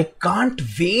 I can't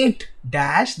wait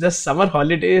dash the summer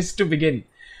holidays to begin.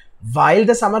 While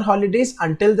the summer holidays,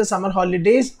 until the summer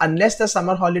holidays, unless the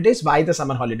summer holidays, why the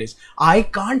summer holidays. I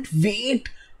can't wait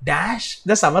dash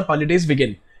the summer holidays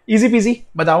begin. Easy peasy.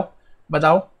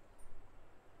 बताओ.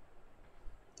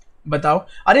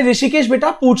 अरे ऋषिकेश बेटा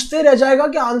पूछते रह जाएगा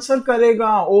कि answer करेगा.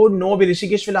 Oh no भी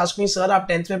Rishikesh will ask me, sir आप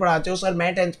 10th में पढ़ाते हो. सर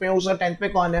मैं 10th में हूँ. सर 10th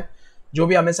में कौन है? जो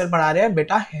भी अमित सर पढ़ा रहे हैं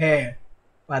बेटा है.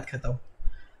 बात खत्म.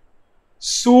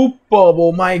 सुपर.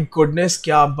 ओ माय गुडनेस,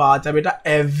 क्या बात है बेटा.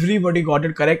 Everybody got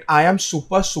it correct. I am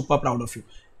super proud of you.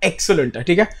 Excellent है.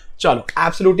 ठीक है. चलो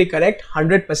absolutely correct.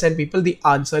 100% people. The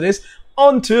answer is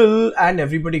until and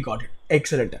everybody got it.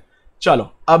 Excellent. चलो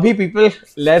अभी people,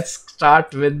 let's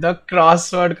start with the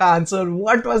crossword का answer.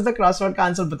 What was the crossword का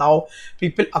answer? बताओ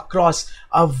people. Across,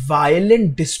 a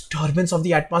violent disturbance of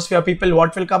the atmosphere. People,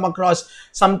 what will come across?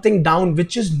 Something down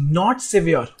which is not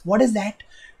severe. What is that?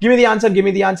 Give me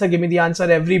the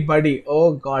answer everybody.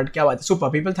 Oh god, क्या बात है.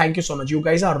 Super people, thank you so much. You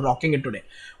guys are rocking it today.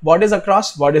 What is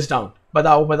across? What is down?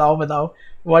 बताओ.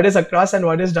 What is across and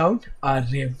what is down?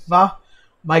 अरे वाह.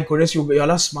 My goodness, you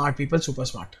all are smart people, super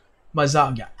smart. मजा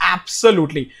आ गया.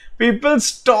 Absolutely. People,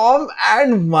 storm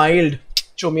and mild.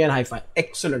 Chomi and high five.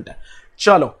 Excellent है.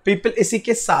 चलो people, इसी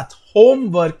के साथ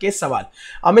homework के सवाल.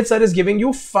 Amit sir is giving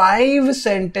you 5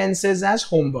 sentences as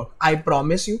homework. I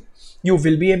promise you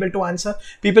will be able to answer.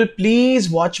 People, please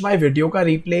watch my video का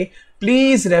replay.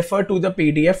 Please refer to the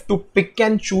PDF to pick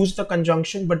and choose the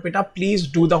conjunction. But beta, please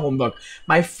do the homework.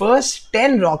 My first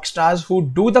 10 rock stars who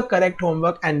do the correct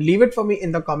homework and leave it for me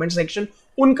in the comment section,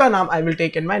 unka naam I will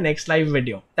take in my next live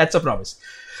video. That's a promise.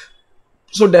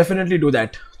 So definitely do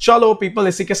that. Chalo people,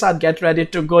 इसी के साथ get ready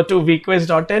to go to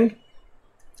vquiz.in.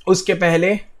 उसके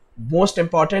पहले Most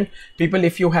important, people,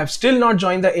 if you have still not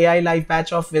joined the AI live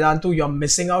batch of Vedantu, you're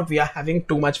missing out. We are having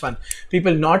too much fun.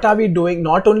 People, not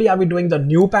only are we doing the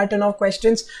new pattern of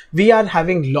questions, we are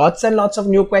having lots and lots of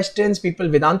new questions. People,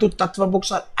 Vedantu Tattva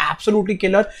books are absolutely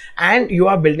killer, and you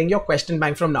are building your question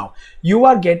bank from now. You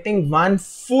are getting one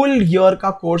full year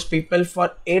ka course, people,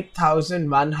 for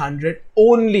 8,100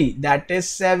 only. That is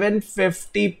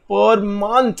 750 per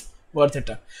month. Worth it.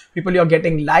 People, you're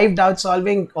getting live doubt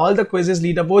solving, all the quizzes,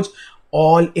 leaderboards,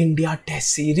 all India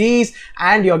test series,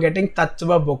 and you're getting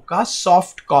Tattva book ka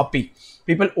soft copy.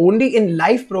 People, only in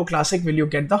Live Pro Classic will you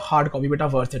get the hard copy. Beta,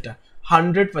 worth it.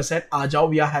 100% aa jao.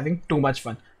 We are having too much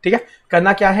fun. ठीक है,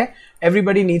 करना क्या है?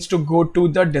 Everybody needs to go to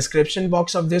the description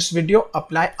box of this video,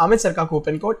 apply Amit sir का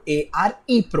coupon code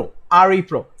AREPRO,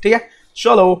 REPRO. ठीक है,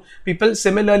 चलो people.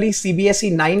 Similarly,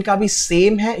 CBSE 9 का भी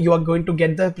same है. You are going to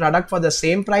get the product for the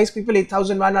same price, people,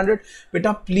 8,100.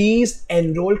 Beta, please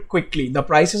enroll quickly. The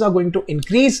prices are going to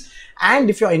increase, and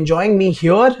if you're enjoying me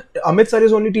here, Amit sir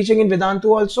is only teaching in Vedantu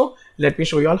also. Let me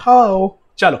show you all how.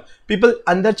 चलो people,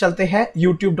 अंदर चलते हैं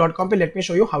youtube.com पे. Let me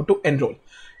show you how to enroll.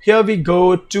 Here we go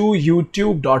to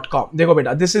youtube.com. देखो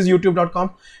बेटा, this is youtube.com.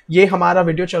 ये हमारा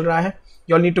video चल रहा है.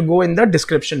 You all need to go in the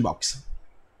description box.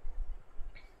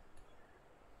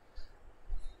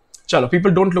 चलो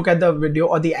people, don't look at the video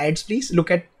or the ads, please. Look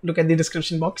at the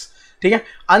description box. ठीक है,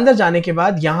 अंदर जाने के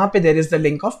बाद यहाँ पे there is the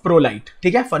link of ProLite.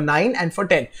 ठीक है, for 9 and for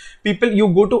 10. People, you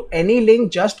go to any link,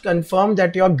 just confirm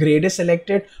that your grade is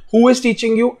selected. Who is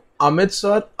teaching you? Amit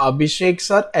sir, Abhishek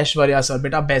sir, Aishwarya sir.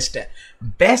 बेटा बेस्ट है.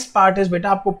 Best part is बेटा,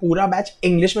 आपको पूरा batch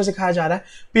English में सिखाया जा रहा है.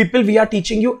 People, we are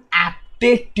teaching you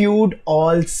aptitude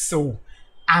also.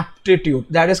 Aptitude,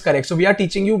 that is correct. So we are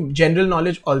teaching you general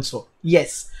knowledge also.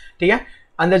 Yes, ठीक है.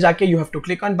 अंदर जाके you have to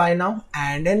click on by now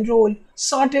and enrol.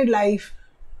 Sorted life.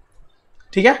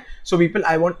 ठीक है. So people,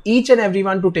 I want each and every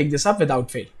one two take this up without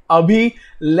fail. अभी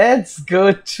let's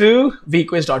go to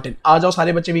vquiz.in. आ जाओ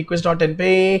सारे बच्चे vquiz.in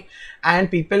पे. And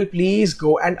people, please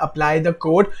go and apply the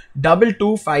code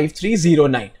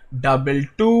 225309.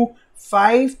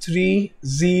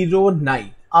 225309.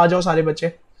 आ जाओ सारे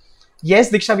बच्चे. Yes,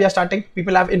 Diksha, we are starting.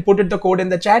 People have inputted the code in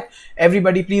the chat.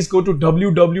 Everybody, please go to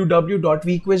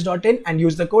www.vquiz.in and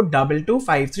use the code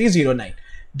 225309.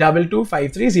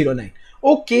 225309.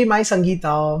 Okay, my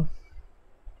Sangeeta.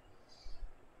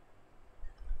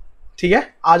 ठीक है,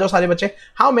 आ जाओ सारे बच्चे.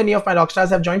 How many of my rock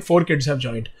stars have joined? 4 kids have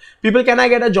joined. People, can I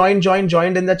get a joined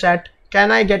in the chat?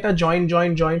 Can I get a joined?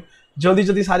 जल्दी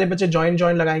जल्दी सारे बच्चे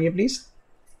join लगाएंगे प्लीज.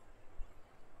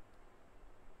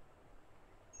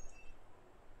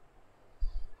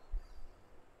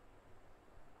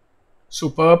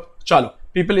 Superb. चलो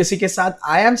people, इसी के साथ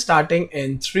I am starting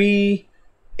in 3,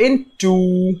 in 2,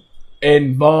 in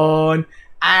 1,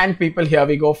 and people, here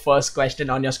we go. First question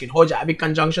on your screen. हो जाए, अभी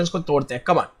conjunctions को तोड़ते हैं.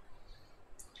 Come on.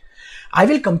 I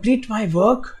will complete my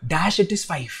work dash it is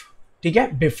 5. ठीक है,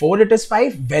 before it is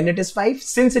 5, when it is 5,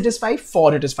 since it is 5, for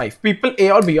it is 5. People, A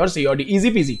or B or C or D.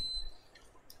 Easy peasy.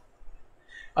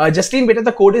 Justine, beta,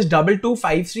 the code is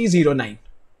 225309.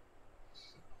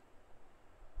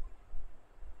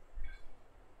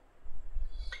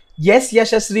 Yes,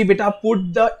 Yashasri, beta,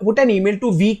 put an email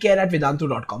to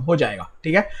vcare@vedantu.com. हो जाएगा.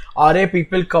 ठीक है. अरे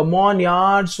people, come on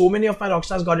यार. So many of my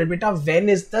rockstars got it. बेटा,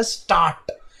 when is the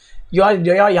start?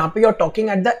 यहाँ पे you're talking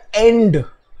at the end.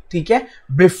 ठीक है,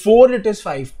 before it is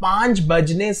 5, 5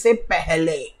 बजने से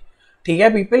पहले. ठीक है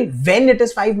people, when it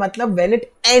is 5 मतलब when it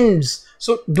ends.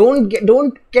 So don't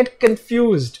get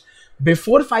confused.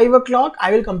 Before 5 o'clock,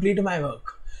 I will complete my work.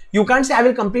 You can't say I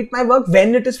will complete my work when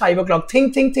it is 5 o'clock.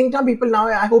 Think now people. Now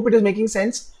I hope it is making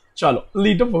sense. चलो,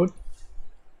 leaderboard.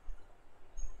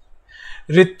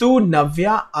 ऋतु,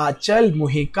 नव्या, आंचल,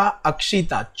 Mujica,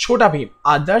 Akshita, छोटा भीम,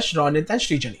 आदर्श, Ronit and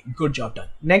Srijani. Good job done.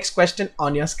 Next question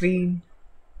on your screen.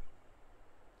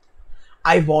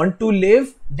 I want to live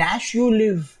dash you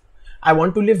live. I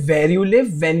want to live where you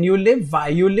live, when you live, why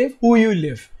you live, who you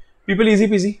live. People, easy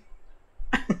peasy.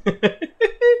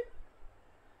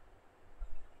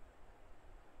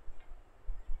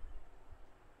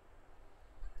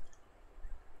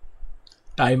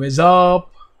 Time is up.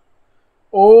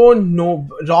 Oh no,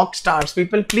 rock stars.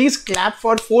 People, please clap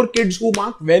for 4 kids who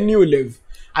mark when you live.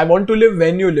 I want to live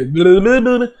when you live.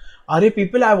 अरे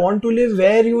people, I want to live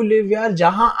where you live यार.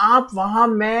 जहां आप वहां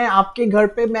मैं, आपके घर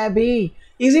पे मैं भी.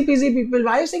 Easy peasy people.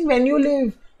 Why are you saying when you live?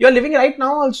 You are living right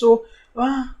now also.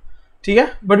 ठीक है,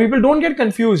 but people don't get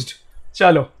confused.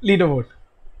 चलो, leaderboard.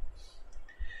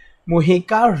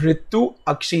 मुहिका, ऋतु,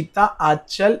 अक्षिता,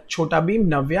 आंचल, छोटा भीम,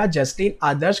 नव्या, Justin,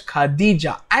 Adarsh,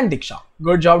 Khadija and Diksha.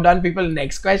 Good job done people.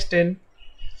 Next question.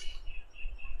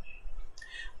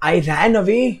 I ran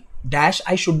away dash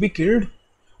I should be killed.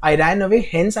 I ran away,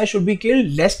 hence I should be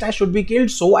killed, lest I should be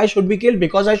killed, so I should be killed,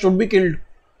 because I should be killed.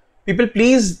 People,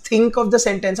 please think of the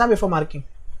sentence before marking.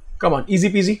 Come on, easy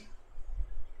peasy.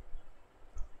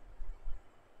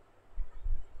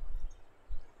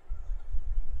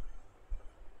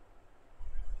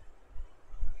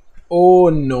 Oh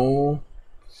no.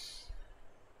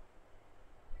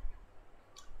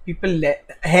 People,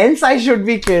 hence I should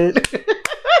be killed.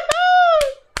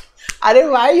 अरे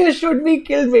why you should be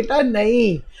killed बेटा?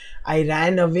 नहीं. I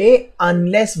ran away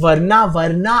unless varna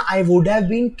I would have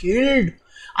been killed.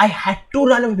 I had to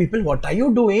run away. People, what are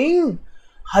you doing?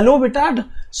 Hello बेटा.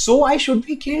 So I should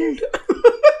be killed.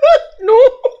 No.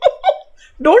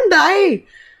 Don't die.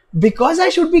 Because I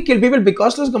should be killed. People,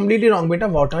 because was completely wrong. Beta,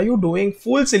 what are you doing?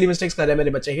 Full silly mistakes कर रहे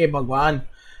मेरे बच्चे. Hey भगवान.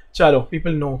 चलो,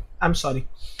 people know. I'm sorry.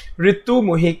 ऋतु,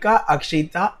 मोहिका,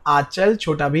 अक्षिता, आंचल,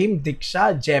 छोटा भीम,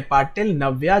 दीक्षा, जय पाटिल,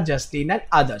 नव्या, Jasleen and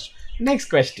Adarsh. Next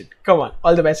question. Come on.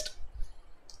 All the best.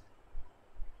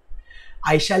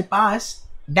 I shall pass.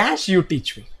 Dash you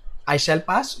teach me. I shall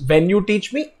pass when you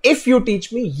teach me, if you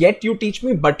teach me, yet you teach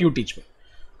me, but you teach me.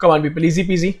 Come on, people. Easy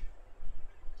peasy.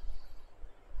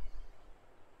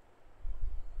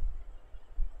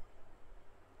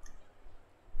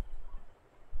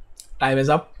 Time is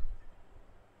up.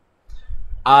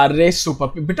 Arre super.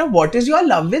 Beta, what is your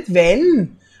love with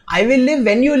when? I will live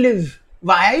when you live.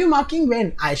 Why are you marking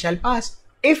when? I shall pass.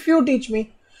 If you teach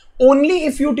me. Only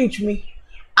if you teach me.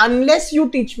 Unless you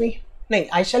teach me. No,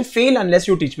 I shall fail unless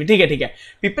you teach me. ठीक है.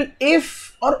 People,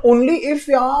 if or only if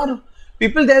यार.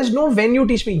 People, there is no when you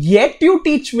teach me. Yet you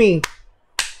teach me.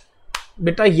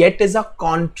 Beta, yet is a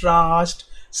contrast.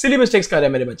 Silly mistakes कर रहे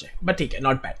हैं मेरे बच्चे. But ठीक है,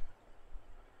 not bad.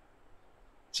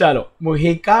 चलो,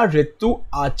 मोहिका, ऋतु,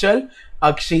 आंचल,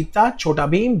 अक्षिता, छोटा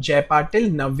भीम, जय पाटिल,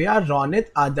 नव्या,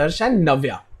 रोनित, आदर्श and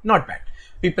Navya. Not bad.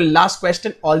 People, last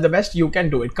question. All the best. You can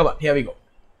do it. Come on, here we go.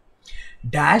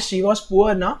 Dash, she was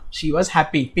poor, na? She was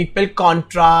happy. People,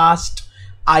 contrast.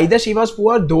 Either she was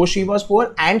poor, though she was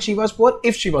poor, and she was poor,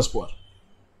 if she was poor.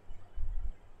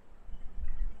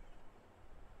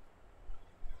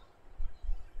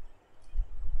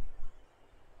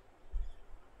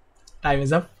 Time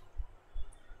is up.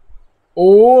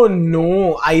 Oh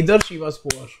no, either she was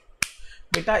poor.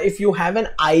 बेटा, if you have an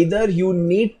either, you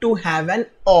need to have an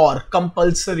or.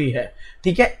 Compulsory है.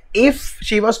 ठीक है? If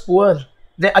she was poor,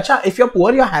 then अच्छा, if you're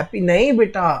poor, you're happy. नहीं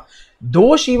बेटा.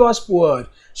 Though she was poor,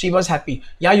 she was happy.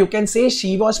 Yeah, you can say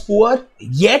she was poor,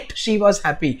 yet she was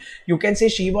happy. You can say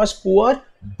she was poor,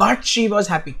 but she was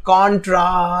happy.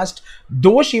 Contrast.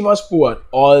 Though she was poor,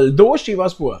 although she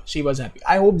was poor, she was happy.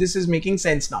 I hope this is making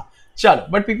sense now.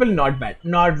 Chalo, but people, not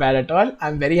bad at all.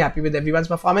 I'm very happy with everyone's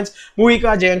performance.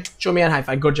 Muhika, Jain, show me a high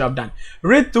five. Good job done.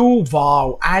 Ritu,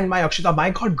 wow, and my Akshita, my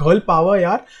God, girl power,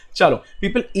 yaar. Chalo,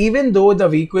 people, even though the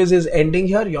week quiz is ending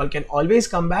here, y'all can always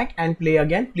come back and play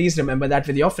again. Please remember that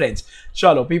with your friends.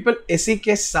 Chalo, people, इसी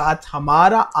के साथ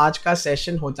हमारा आज का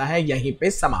session होता है यहीं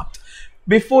पे समाप्त.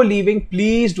 Before leaving,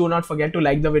 please do not forget to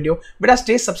like the video. But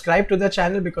stay subscribed to the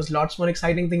channel because lots more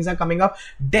exciting things are coming up.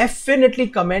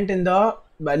 Definitely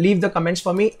leave the comments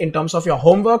for me in terms of your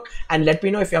homework and let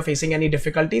me know if you're facing any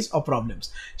difficulties or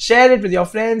problems. Share it with your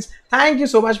friends. Thank you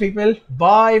so much, people.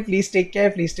 Bye. Please take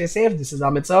care. Please stay safe. This is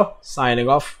Amit sir signing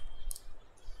off.